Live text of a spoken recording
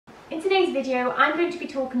today's video, I'm going to be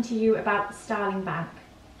talking to you about Starling Bank.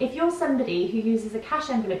 If you're somebody who uses a cash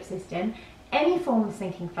envelope system, any form of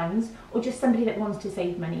sinking funds, or just somebody that wants to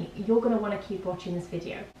save money, you're going to want to keep watching this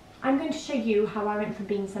video. I'm going to show you how I went from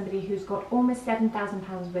being somebody who's got almost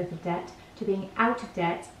 £7,000 worth of debt to being out of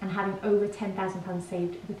debt and having over £10,000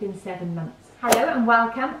 saved within 7 months. Hello and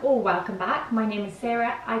welcome, or welcome back. My name is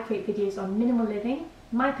Sarah. I create videos on minimal living,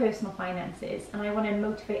 my personal finances, and I want to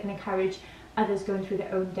motivate and encourage others going through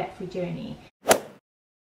their own debt-free journey.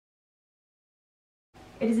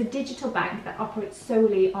 It is a digital bank that operates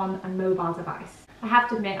solely on a mobile device. I have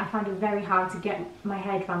to admit, I found it very hard to get my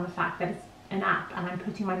head around the fact that it's an app and I'm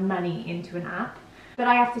putting my money into an app. But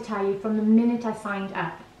I have to tell you, from the minute I signed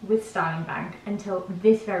up with Starling Bank until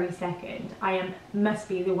this very second, I must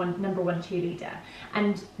be the number one cheerleader.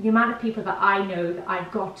 And the amount of people that I know that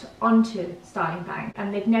I've got onto Starling Bank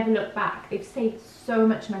and they've never looked back, they've saved so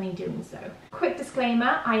much money doing so. Quick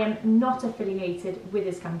disclaimer, I am not affiliated with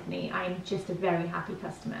this company, I am just a very happy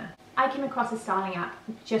customer. I came across the Starling app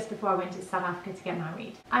just before I went to South Africa to get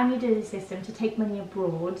married. I needed a system to take money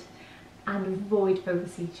abroad and avoid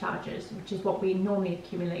overseas charges, which is what we normally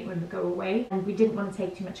accumulate when we go away. And we didn't want to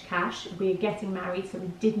take too much cash. We're getting married, so we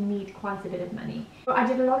did need quite a bit of money. But I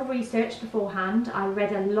did a lot of research beforehand. I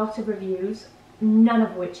read a lot of reviews, none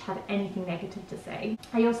of which had anything negative to say.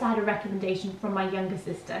 I also had a recommendation from my younger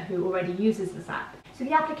sister who already uses this app. So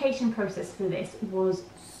the application process for this was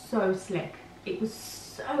so slick. It was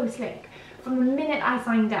so slick. From the minute I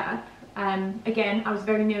signed up, again, I was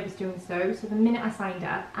very nervous doing so the minute I signed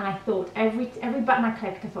up, and I thought every button I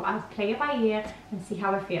clicked, I thought I'll play it by ear and see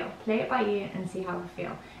how I feel. Play it by ear and see how I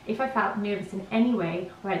feel. If I felt nervous in any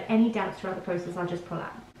way or had any doubts throughout the process, I'll just pull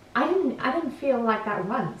out. I didn't feel like that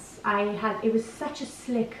once. It was such a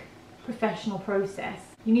slick, professional process.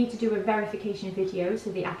 You need to do a verification video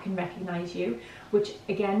so the app can recognise you, which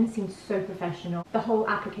again seems so professional. The whole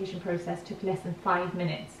application process took less than 5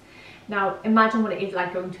 minutes. Now imagine what it is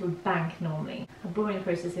like going to a bank normally. How boring the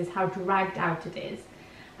process is, how dragged out it is.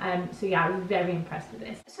 So yeah, I was very impressed with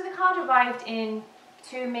this. So the card arrived in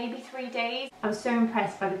 2, maybe 3 days. I was so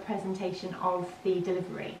impressed by the presentation of the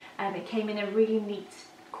delivery. It came in a really neat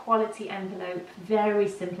quality envelope, very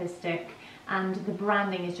simplistic, and the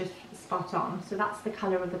branding is just spot on. So that's the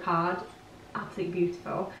colour of the card, absolutely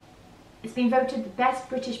beautiful. It's been voted the best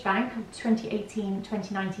British bank of 2018,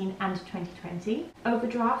 2019 and 2020.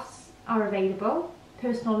 Overdrafts are available,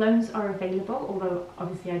 personal loans are available, although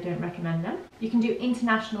obviously I don't recommend them. You can do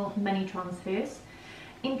international money transfers.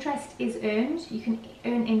 Interest is earned. You can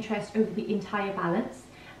earn interest over the entire balance.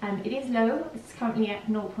 It is low, it's currently at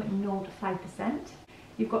 0.05%.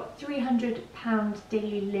 You've got £300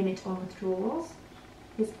 daily limit on withdrawals.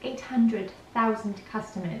 There's 800,000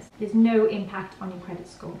 customers. There's no impact on your credit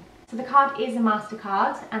score. So the card is a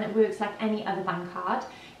MasterCard and it works like any other bank card.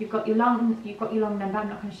 You've got your long number, I'm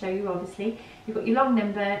not going to show you obviously. You've got your long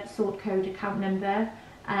number, sort code, account number,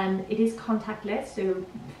 and it is contactless, so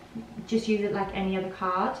just use it like any other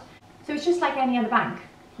card. So it's just like any other bank,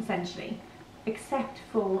 essentially, except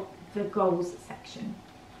for the goals section.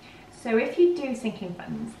 So if you do sinking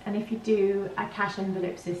funds and if you do a cash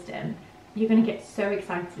envelope system, you're going to get so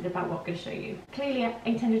excited about what I'm going to show you. Clearly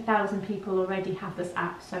 800,000 people already have this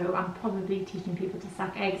app, so I'm probably teaching people to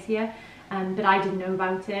suck eggs here, but I didn't know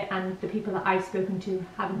about it, and the people that I've spoken to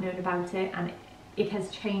haven't known about it, and it has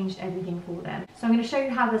changed everything for them. So I'm going to show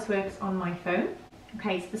you how this works on my phone.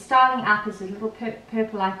 Okay, so the Starling app is a little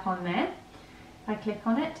purple icon there. If I click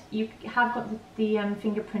on it, you have got the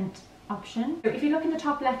fingerprint option. So if you look in the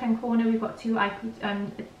top left hand corner, we've got two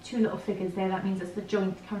little figures there. That means it's the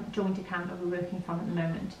joint account that we're working from at the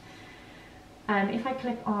moment. If I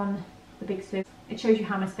click on the big circle, it shows you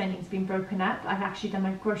how my spending's been broken up. I've actually done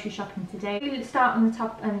my grocery shopping today. We'll start on the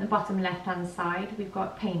top and the bottom left hand side. We've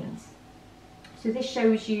got payments. So this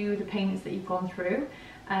shows you the payments that you've gone through.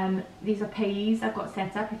 These are payees I've got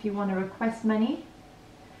set up. If you want to request money,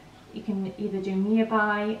 you can either do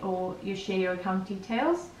nearby or you share your account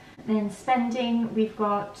details. Then spending,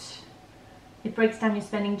 it breaks down your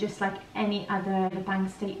spending just like any other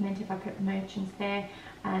bank statement. If I put merchants there,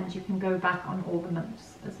 and you can go back on all the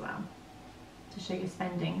months as well to show your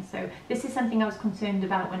spending. So this is something I was concerned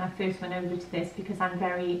about when I first went over to this, because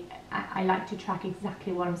I like to track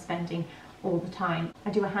exactly what I'm spending all the time.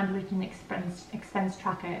 I do a handwritten expense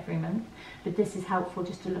tracker every month, but this is helpful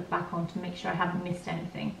just to look back on to make sure I haven't missed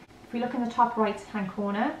anything. If we look in the top right hand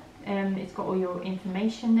corner, it's got all your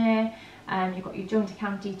information there. You've got your joint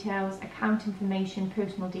account details, account information,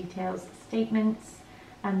 personal details, statements,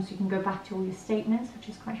 so you can go back to all your statements, which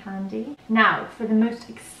is quite handy. Now, for the most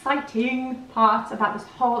exciting part about this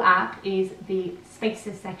whole app is the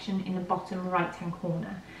spaces section in the bottom right-hand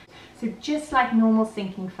corner. So just like normal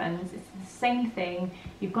sinking funds, it's the same thing.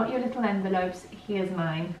 You've got your little envelopes. Here's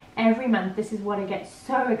mine. Every month, this is what I get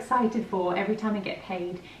so excited for every time I get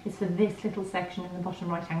paid, is for this little section in the bottom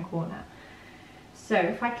right-hand corner. So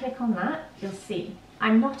if I click on that, you'll see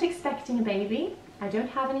I'm not expecting a baby. I don't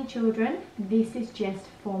have any children. This is just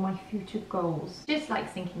for my future goals, just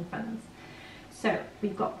like sinking funds. So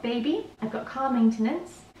we've got baby, I've got car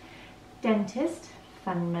maintenance, dentist,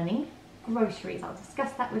 fund money, groceries, I'll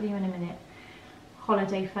discuss that with you in a minute,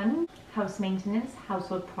 holiday fund, house maintenance,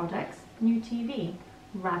 household products, new TV,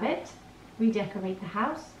 rabbit, redecorate the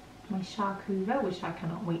house, my charcuterie, which I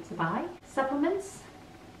cannot wait to buy, supplements,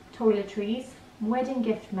 toiletries, wedding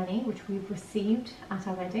gift money, which we've received at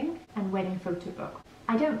our wedding, and wedding photo book.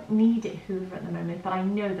 I don't need a Hoover at the moment, but I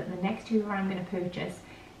know that the next Hoover I'm going to purchase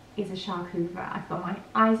is a charcuterie. I've got my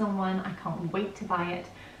eyes on one, I can't wait to buy it,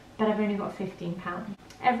 but I've only got £15.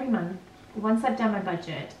 Every month, once I've done my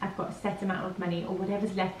budget, I've got a set amount of money, or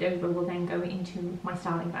whatever's left over will then go into my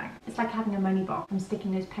Starling Bank. It's like having a money box. I'm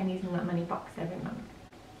sticking those pennies in that money box every month.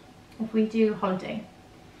 If we do holiday,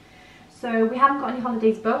 so we haven't got any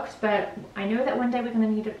holidays booked, but I know that one day we're going to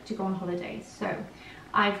need to go on holidays. So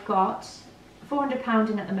I've got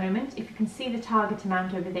 £400 in at the moment. If you can see the target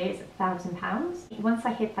amount over there is £1,000. Once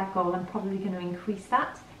I hit that goal, I'm probably going to increase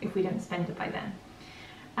that if we don't spend it by then.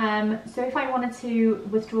 So if I wanted to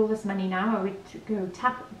withdraw this money now, I would go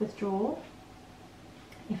tap withdrawal.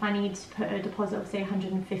 If I need to put a deposit of say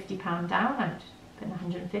 £150 down, I'd put in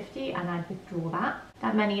 150 and I'd withdraw that.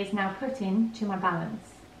 That money is now put into my balance.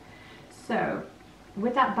 So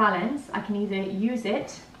with that balance, I can either use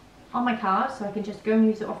it on my card, so I can just go and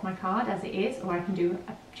use it off my card as it is, or I can do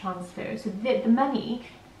a transfer. So the money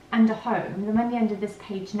under home, the money under this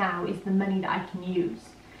page now, is the money that I can use.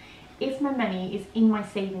 If my money is in my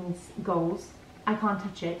savings goals, I can't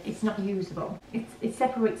touch it. It's not usable. It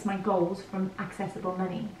separates my goals from accessible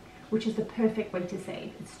money, which is the perfect way to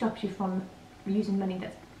save. It stops you from using money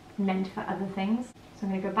that's meant for other things. So I'm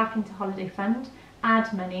going to go back into holiday fund,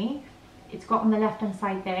 add money. It's got on the left hand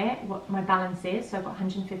side there what my balance is, so I've got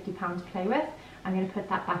 £150 to play with. I'm going to put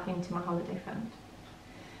that back into my holiday fund.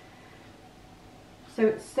 So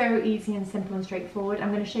it's so easy and simple and straightforward.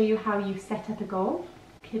 I'm going to show you how you set up a goal.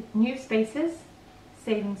 New spaces,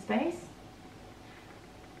 saving space.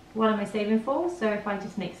 What am I saving for? So if I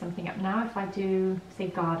just make something up now, if I do say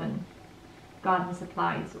garden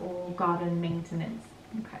supplies or garden maintenance.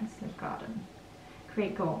 Okay, so garden,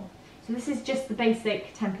 create goal. So this is just the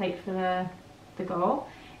basic template for the goal.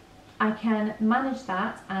 I can manage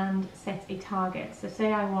that and set a target. So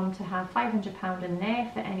say I want to have £500 in there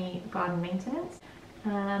for any garden maintenance.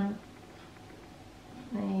 There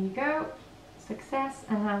you go. Success,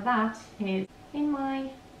 and now that is in my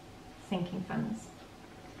sinking funds.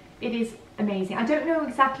 It is amazing. I don't know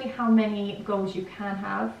exactly how many goals you can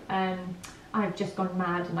have. I've just gone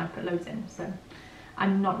mad and I've put loads in, so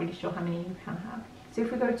I'm not really sure how many you can have. So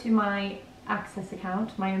if we go to my access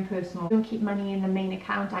account, my own personal, I don't keep money in the main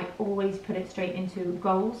account. I always put it straight into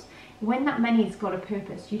goals. When that money's got a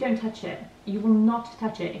purpose, you don't touch it. You will not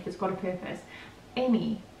touch it if it's got a purpose.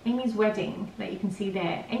 Amy's wedding that you can see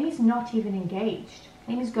there, Amy's not even engaged.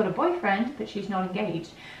 Amy's got a boyfriend, but she's not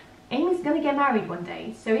engaged. Amy's going to get married one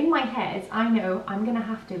day. So in my head, I know I'm going to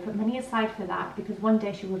have to put money aside for that, because one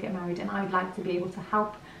day she will get married and I'd like to be able to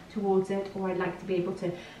help towards it, or I'd like to be able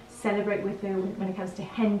to celebrate with her when it comes to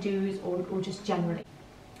hen do's or just generally.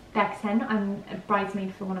 Bex Hen, I'm a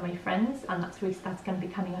bridesmaid for one of my friends, and that's going to be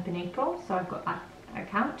coming up in April, so I've got that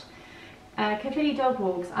account. Cafe dog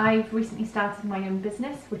walks. I've recently started my own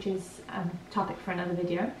business, which is a topic for another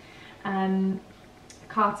video.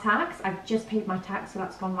 Car tax, I've just paid my tax, so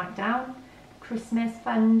that's gone right down. Christmas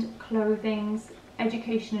fund, clothing,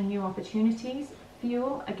 education and new opportunities.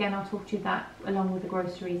 Fuel, again I'll talk to you that along with the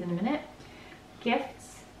groceries in a minute.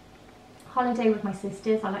 Gifts, holiday with my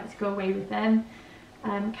sisters, I like to go away with them.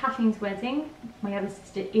 Kathleen's wedding, my other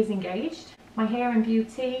sister is engaged. My hair and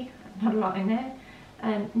beauty, not a lot in there.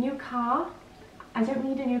 New car, I don't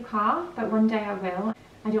need a new car, but one day I will.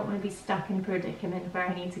 I don't want to be stuck in a predicament where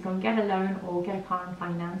I need to go and get a loan or get a car on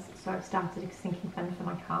finance, so I've started a sinking fund for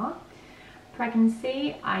my car.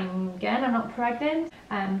 Pregnancy, I'm not pregnant,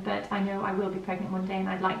 but I know I will be pregnant one day, and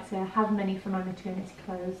I'd like to have money for my maternity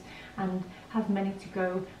clothes and have money to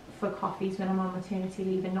go for coffees when I'm on maternity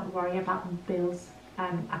leave and not worry about bills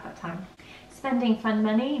at that time. Spending fun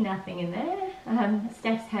money, nothing in there.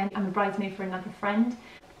 Steph's hen, I'm a bridesmaid for another friend.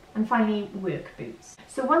 And finally, work boots.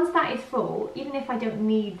 So once that is full, even if I don't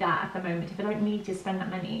need that at the moment, if I don't need to spend that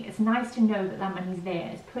money, it's nice to know that that money's there.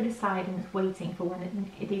 It's put aside and it's waiting for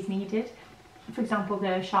when it is needed. For example,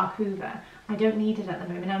 the shark hoover, I don't need it at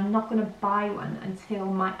the moment. I'm not going to buy one until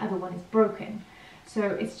my other one is broken. So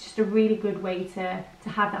it's just a really good way to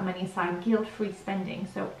have that money aside, guilt-free spending.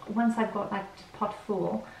 So once I've got that pot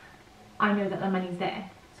full, I know that the money's there,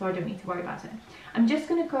 so I don't need to worry about it. I'm just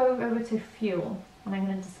going to go over to fuel, and I'm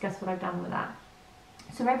going to discuss what I've done with that.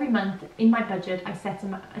 So every month in my budget, I set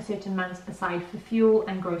a certain amount aside for fuel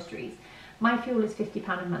and groceries. My fuel is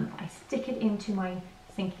 £50 a month. I stick it into my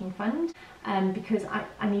sinking fund because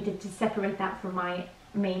I needed to separate that from my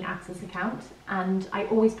main access account, and I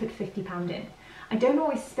always put £50 in. I don't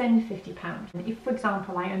always spend £50. If, for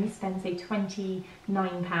example, I only spend, say,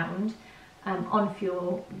 £29 on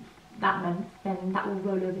fuel that month, then that will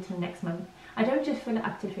roll over to the next month. I don't just fill it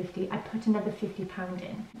up to 50, I put another £50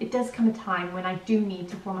 in. It does come a time when I do need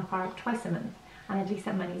to fill my car up twice a month, and at least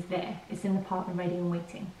that money's there. It's in the pot and ready and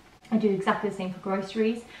waiting. I do exactly the same for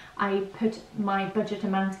groceries. I put my budget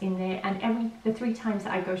amount in there, and the 3 times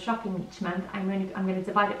that I go shopping each month, I'm going to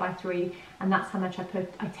divide it by 3, and that's how much I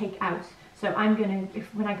take out. So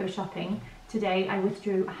when I go shopping, today I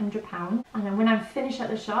withdrew £100, and then when I'm finished at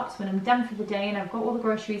the shops, when I'm done for the day and I've got all the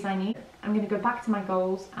groceries I need, I'm going to go back to my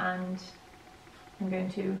goals and I'm going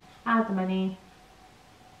to add the money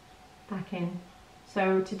back in.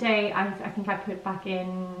 So today I think I put back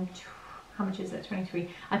in, how much is it, 23?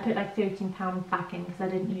 I put like £13 back in because I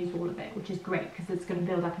didn't use all of it, which is great because it's going to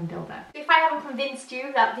build up and build up. If I haven't convinced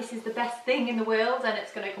you that this is the best thing in the world and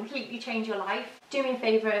it's going to completely change your life, do me a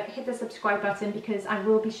favour, hit the subscribe button, because I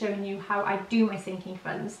will be showing you how I do my sinking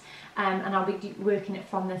funds, and I'll be working it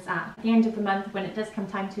from this app. At the end of the month, when it does come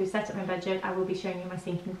time to set up my budget, I will be showing you my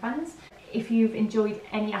sinking funds. If you've enjoyed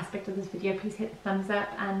any aspect of this video, please hit the thumbs up,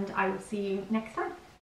 and I will see you next time.